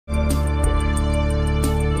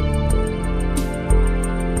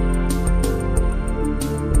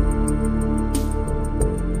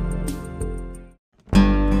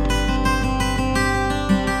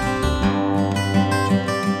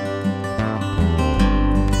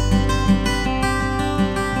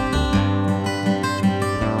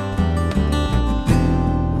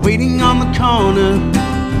waiting on the corner,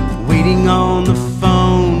 waiting on the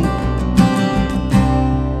phone,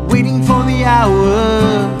 waiting for the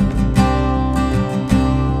hour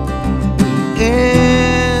when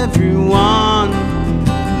everyone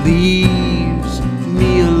leaves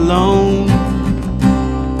me alone.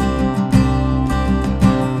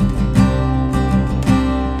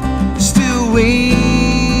 Still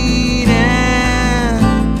waiting,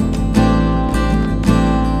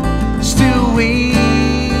 still waiting.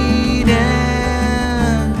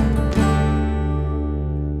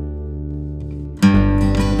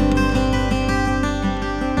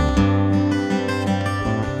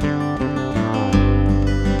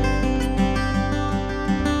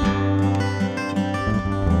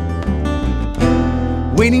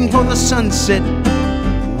 Waiting for the sunset,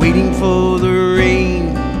 waiting for the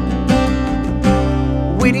rain,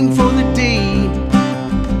 waiting for the day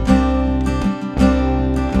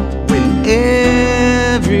when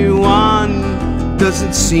everyone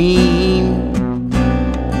doesn't seem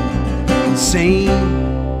insane.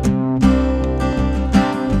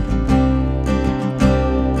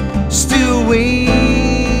 Still waiting,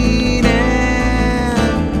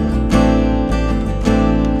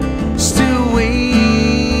 still waiting.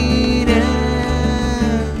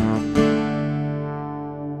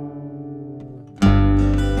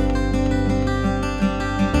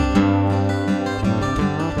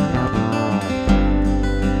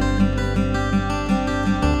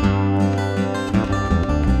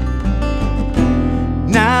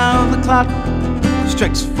 Now the clock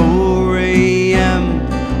strikes 4 a.m.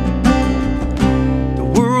 The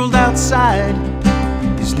world outside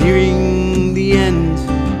is nearing the end.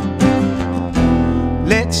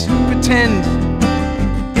 Let's pretend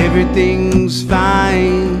everything's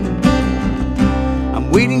fine.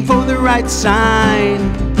 I'm waiting for the right sign,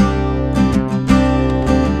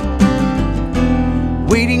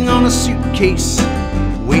 waiting on a suitcase,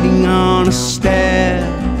 waiting on a stare,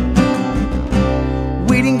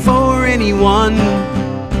 waiting for anyone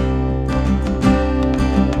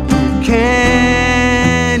who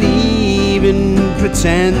can't even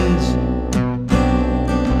pretend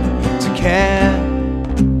to care.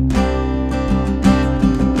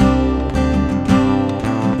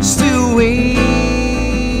 Still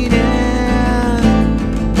waiting,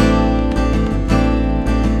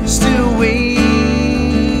 still waiting.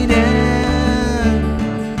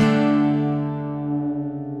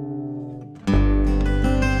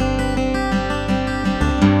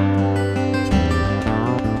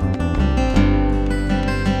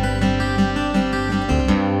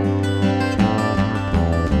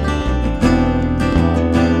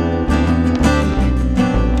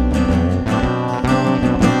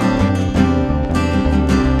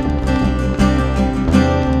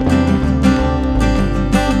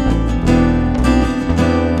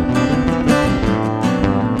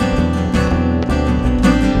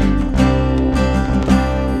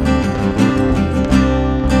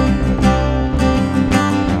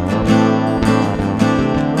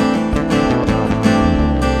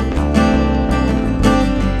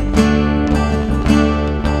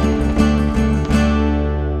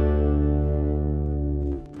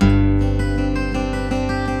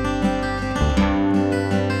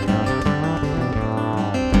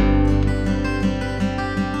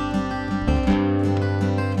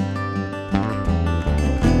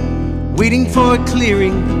 Waiting for a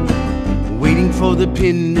clearing, waiting for the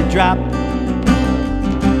pin to drop,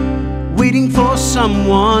 waiting for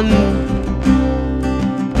someone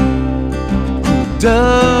who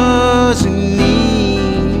doesn't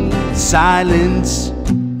need silence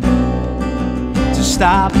to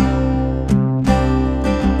stop.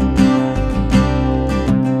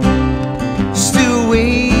 Still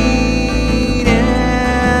waiting,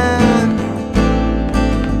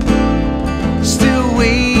 still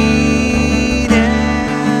waiting.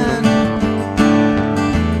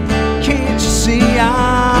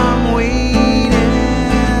 I'm waiting,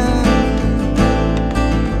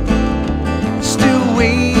 still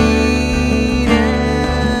waiting,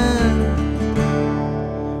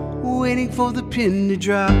 waiting for the pin to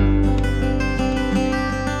drop.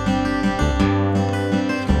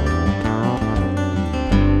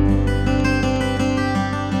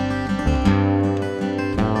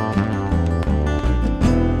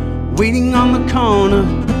 Waiting on the corner,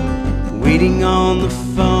 waiting on the